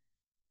it's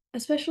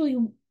especially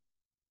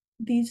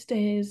these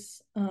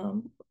days,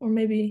 or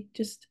maybe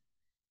just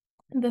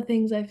the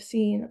things I've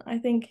seen, I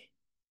think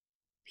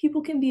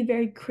people can be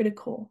very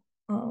critical,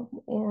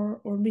 or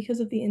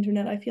because of the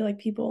internet, I feel like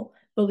people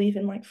believe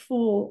in like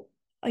full,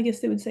 I guess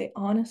they would say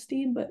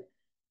honesty, but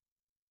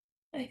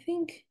I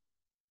think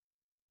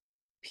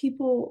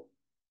people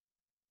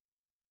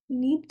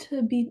need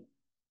to be,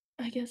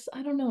 I guess,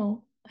 I don't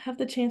know, have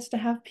the chance to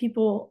have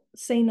people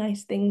say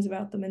nice things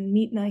about them and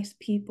meet nice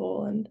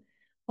people and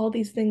all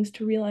these things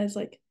to realize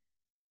like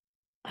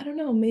I don't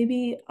know,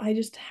 maybe I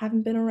just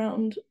haven't been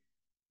around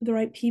the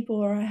right people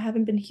or I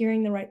haven't been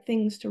hearing the right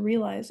things to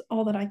realize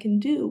all that I can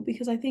do.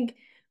 Because I think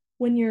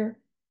when you're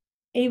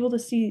able to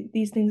see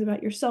these things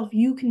about yourself,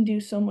 you can do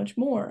so much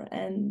more.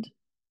 And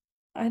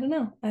I don't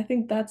know. I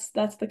think that's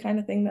the kind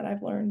of thing that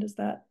I've learned is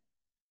that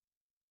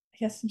I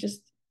guess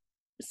just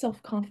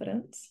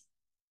self-confidence.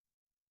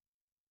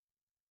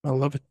 I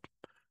love it.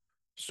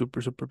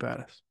 Super, super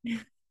badass.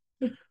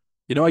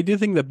 You know, I do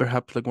think that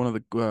perhaps like one of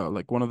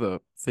the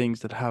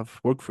things that have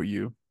worked for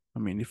you. I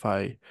mean, if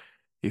I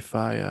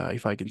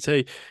can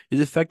say, is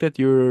the fact that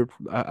you're,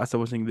 as I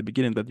was saying in the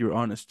beginning, that you're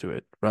honest to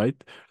it, right?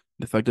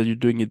 The fact that you're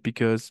doing it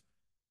because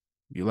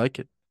you like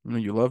it,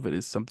 you love it,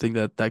 is something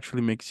that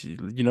actually makes you,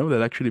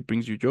 that actually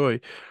brings you joy.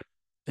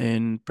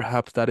 And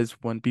perhaps that is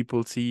when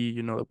people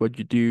see, like what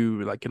you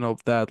do, like and all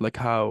of that, like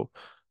how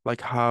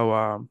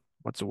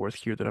what's the word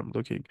here that I'm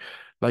looking,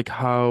 like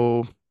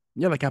how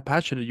yeah, like how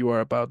passionate you are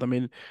about. I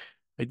mean,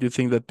 I do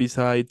think that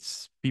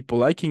besides people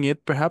liking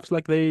it, perhaps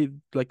like they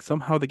like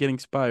somehow they get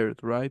inspired,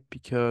 right?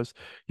 Because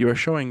you are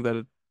showing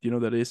that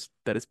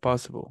that is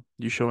possible.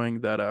 You're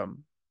showing that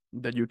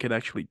you can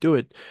actually do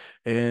it,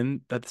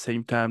 and at the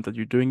same time that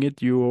you're doing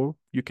it, you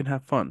can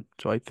have fun.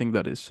 So I think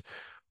that is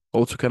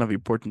also kind of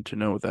important to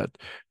know that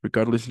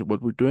regardless of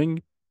what we're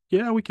doing,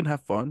 yeah, we can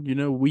have fun.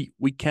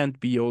 We can't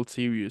be all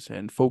serious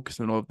and focused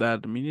and all of that.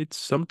 I mean, it's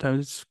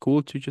sometimes it's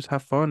cool to just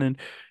have fun,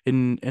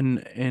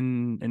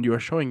 and you are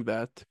showing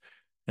that.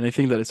 And I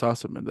think that is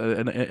awesome,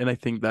 and I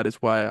think that is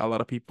why a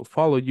lot of people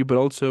follow you, but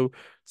also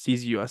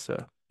sees you as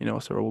a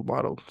role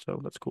model.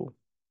 So that's cool.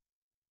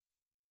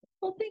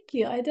 Well, thank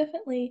you. I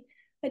definitely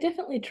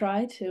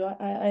try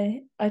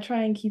to. I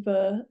try and keep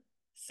a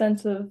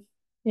sense of,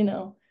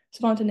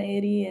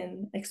 spontaneity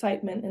and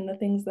excitement in the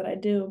things that I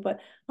do.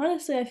 But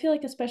honestly, I feel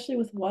like especially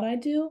with what I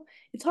do,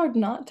 it's hard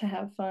not to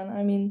have fun.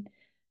 I mean,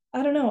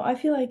 I don't know. I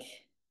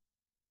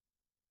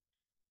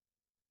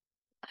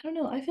don't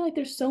know. I feel like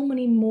there's so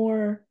many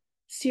more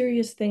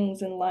serious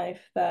things in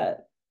life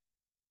that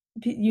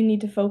you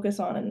need to focus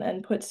on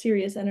and put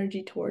serious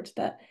energy towards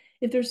that.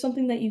 If there's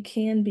something that you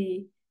can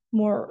be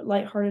more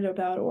lighthearted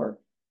about or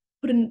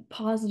put a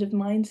positive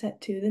mindset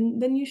to,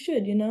 then you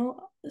should, you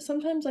know?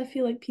 Sometimes I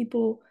feel like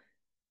people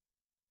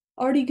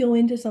already go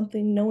into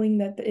something knowing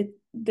that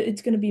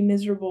it's going to be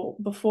miserable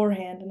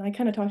beforehand. And I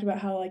kind of talked about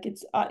how like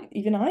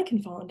even I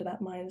can fall into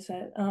that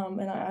mindset.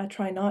 And I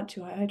try not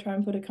to. I try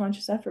and put a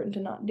conscious effort into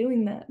not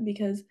doing that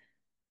because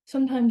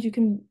sometimes you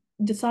can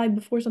decide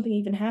before something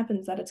even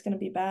happens that it's going to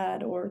be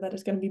bad or that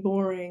it's going to be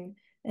boring.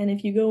 And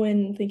if you go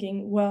in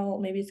thinking, well,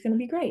 maybe it's going to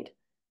be great,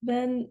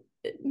 then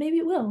maybe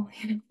it will,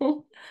 you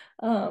know?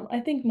 I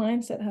think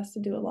mindset has to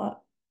do a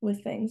lot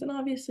with things. And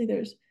obviously,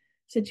 there's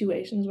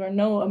situations where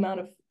no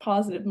amount of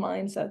positive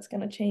mindset's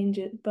going to change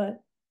it.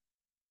 But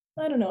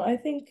I don't know. I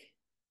think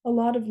a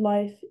lot of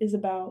life is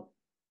about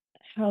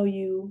how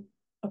you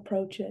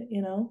approach it,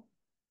 you know?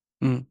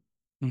 Mm.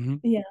 Hmm.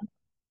 Yeah.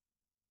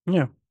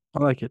 Yeah, I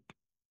like it.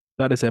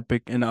 That is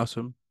epic and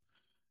awesome.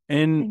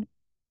 And Thank-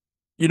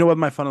 you know what?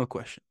 My final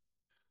question.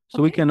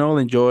 So we Okay. can all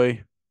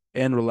enjoy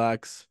and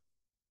relax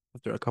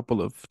after a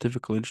couple of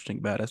difficult,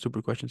 interesting, badass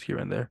super questions here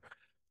and there.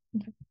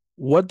 Okay.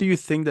 What do you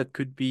think that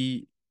could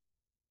be?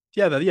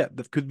 Yeah,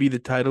 that could be the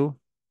title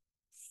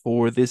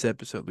for this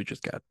episode we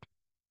just got.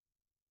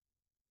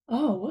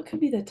 Oh, what could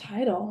be the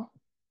title?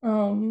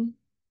 Um,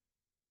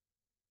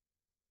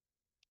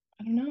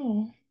 I don't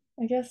know.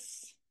 I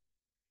guess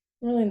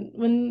really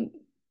when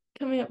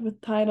coming up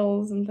with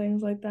titles and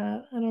things like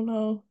that, I don't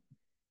know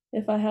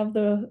if I have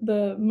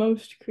the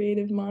most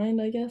creative mind,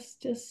 I guess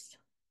just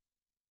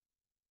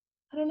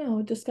I don't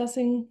know,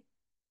 discussing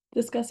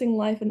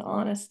life and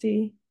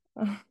honesty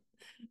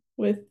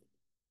with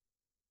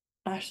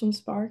Ashlyn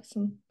Sparks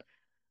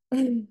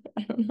and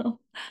I don't know.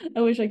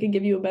 I wish I could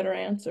give you a better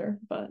answer,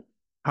 but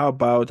How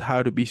about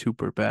how to be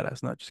super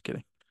badass? Not just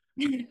kidding.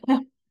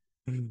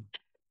 Mm.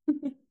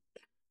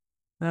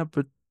 Yeah,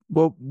 but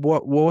what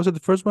was it? The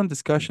first one,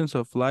 discussions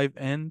of life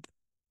and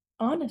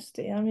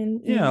honesty. I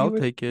mean, yeah, you I'll were,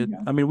 take it.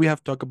 I mean, we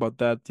have talked about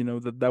that.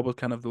 That was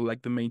kind of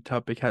the main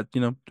topic had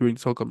during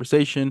this whole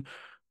conversation.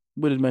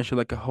 We did mention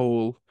like a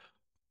whole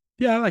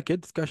yeah, I like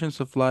it. Discussions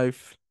of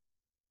life.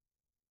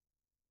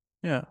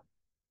 Yeah,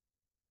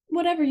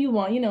 whatever you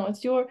want.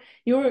 It's you're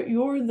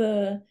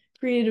the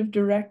creative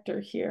director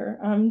here.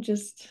 I'm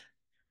just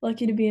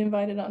lucky to be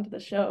invited onto the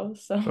show.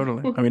 So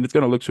totally. I mean, it's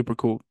gonna look super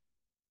cool.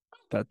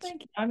 That's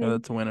thank you. I yeah, mean,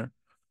 that's a winner.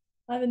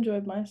 I've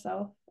enjoyed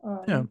myself.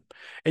 Yeah.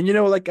 And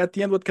like at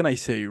the end, what can I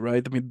say,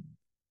 right? I mean,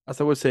 as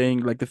I was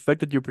saying, like the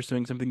fact that you're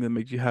pursuing something that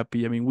makes you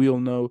happy, I mean, we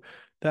all know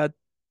that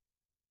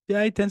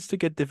yeah, it tends to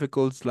get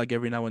difficult like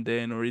every now and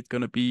then, or it's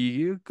gonna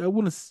be I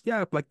wouldn't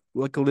yeah,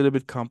 like a little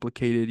bit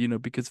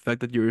complicated, because the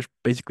fact that you're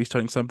basically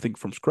starting something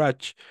from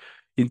scratch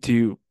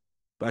into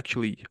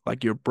actually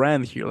like your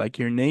brand here, like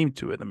your name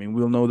to it. I mean,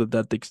 we'll know that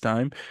that takes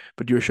time,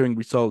 but you're showing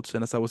results.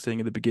 And as I was saying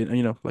in the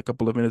beginning, like a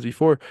couple of minutes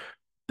before,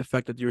 the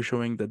fact that you're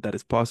showing that that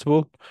is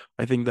possible,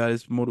 I think that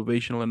is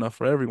motivational enough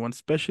for everyone,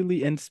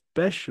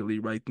 especially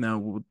right now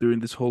during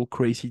this whole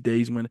crazy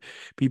days when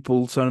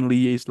people suddenly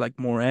is like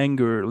more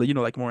anger, like,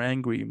 like more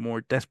angry, more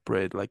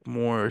desperate, like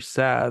more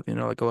sad,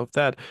 like all of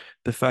that.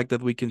 The fact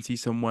that we can see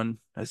someone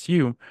as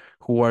you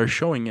who are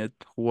showing it,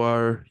 who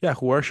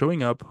are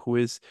showing up, who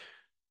is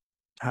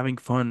having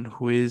fun,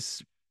 who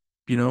is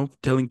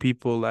telling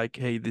people like,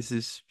 hey, this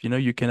is,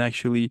 you can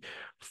actually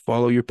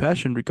follow your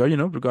passion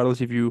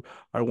regardless if you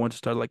are want to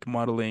start like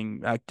modeling,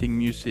 acting,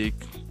 music,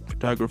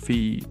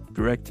 photography,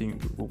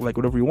 directing, like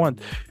whatever you want.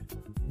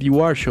 You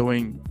are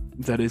showing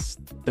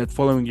that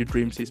following your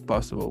dreams is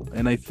possible,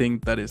 and I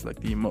think that is like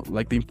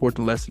the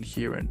important lesson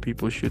here, and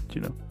people should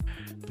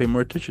pay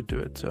more attention to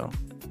it. So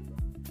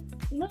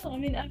No, I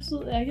mean,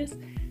 absolutely. I guess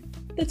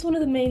that's one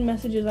of the main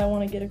messages I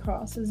want to get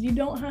across is you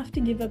don't have to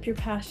give up your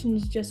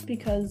passions just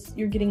because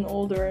you're getting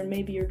older and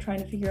maybe you're trying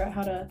to figure out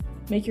how to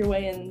make your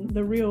way in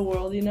the real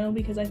world,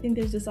 because I think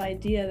there's this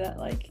idea that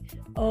like,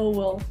 oh,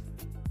 well,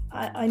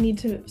 I need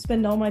to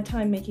spend all my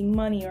time making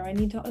money, or I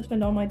need to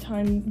spend all my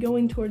time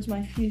going towards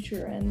my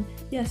future. And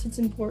yes, it's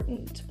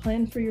important to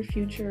plan for your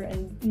future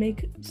and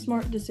make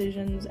smart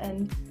decisions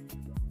and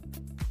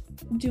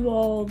do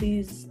all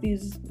these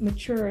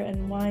mature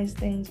and wise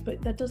things,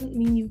 but that doesn't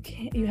mean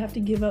you have to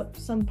give up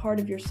some part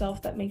of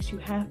yourself that makes you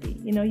happy.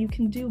 You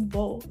can do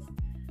both.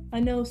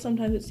 I know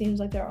sometimes it seems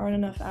like there aren't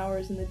enough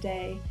hours in the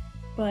day,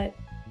 but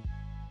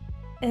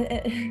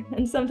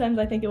and sometimes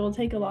I think it will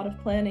take a lot of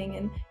planning,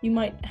 and you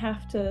might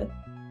have to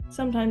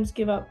sometimes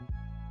give up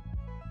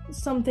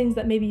some things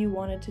that maybe you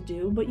wanted to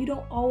do, but you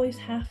don't always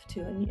have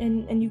to,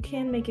 and you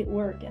can make it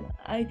work. And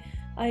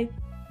I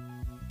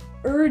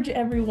urge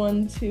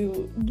everyone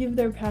to give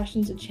their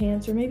passions a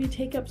chance, or maybe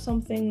take up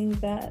something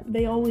that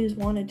they always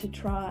wanted to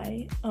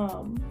try,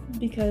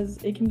 because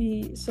it can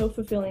be so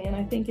fulfilling, and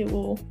I think it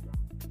will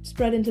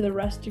spread into the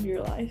rest of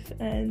your life.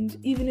 And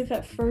even if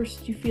at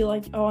first you feel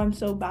like, oh, I'm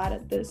so bad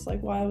at this,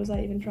 like, why was I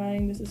even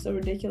trying? This is so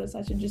ridiculous.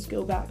 I should just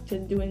go back to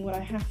doing what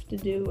I have to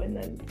do and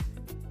then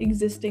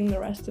existing the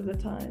rest of the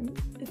time.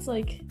 It's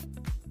like,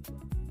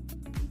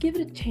 give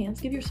it a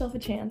chance. Give yourself a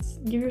chance.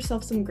 Give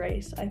yourself some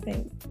grace, I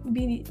think.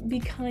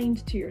 Be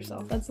kind to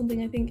yourself. That's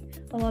something I think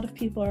a lot of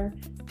people are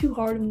too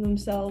hard on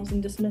themselves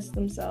and dismiss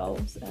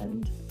themselves,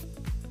 and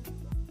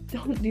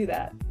don't do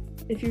that.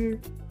 If you're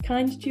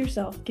kind to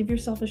yourself, give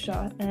yourself a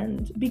shot,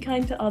 and be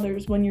kind to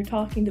others when you're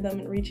talking to them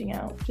and reaching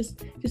out.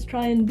 Just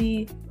try and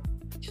be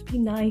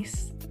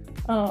nice.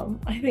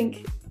 I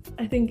think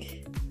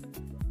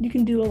you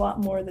can do a lot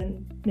more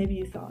than maybe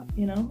you thought,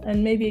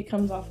 and maybe it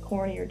comes off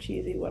corny or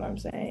cheesy what I'm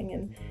saying,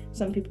 and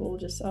some people will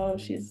just, oh,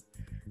 she's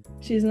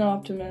an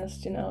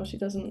optimist, she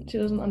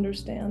doesn't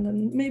understand,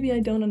 and maybe I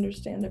don't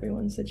understand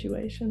everyone's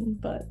situation,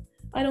 but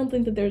I don't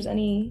think that there's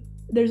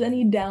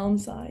any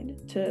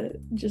downside to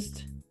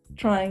just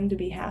trying to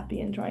be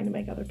happy and trying to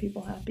make other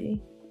people happy.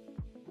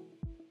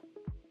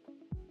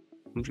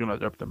 I'm just gonna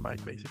drop the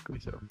mic basically,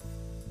 so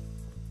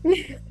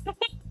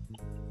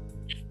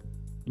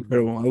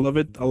incredible. I love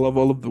it. I love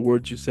all of the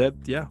words you said.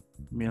 Yeah,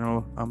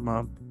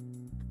 I'm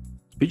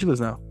speechless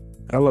now.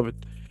 I love it.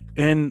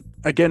 And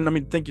again, I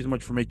mean, thank you so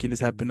much for making this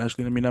happen,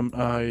 Ashlyn. I mean, I'm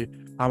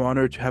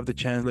honored to have the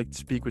chance, like, to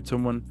speak with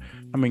someone.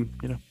 I mean,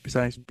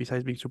 besides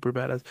being super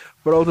badass,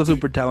 but also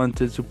super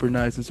talented, super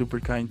nice, and super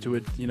kind to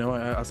it.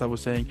 As I was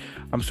saying,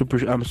 I'm super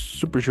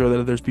sure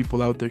that there's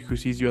people out there who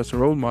sees you as a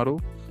role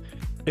model.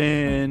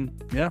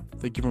 And yeah,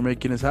 thank you for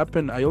making this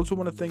happen. I also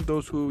want to thank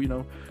those who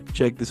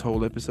check this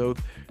whole episode.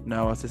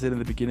 Now, as I said in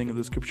the beginning of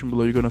the description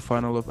below, you're gonna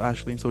find all of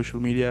Ashlyn's social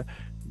media.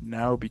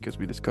 Now, because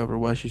we discover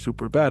why she's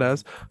super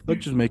badass,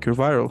 let's just make her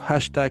viral.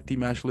 #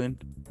 Team Ashlyn.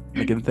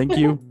 Again, thank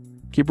you.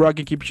 Keep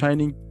rocking, keep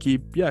shining,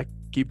 keep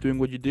doing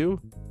what you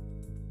do,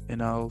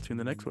 and I'll see you in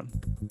the next one.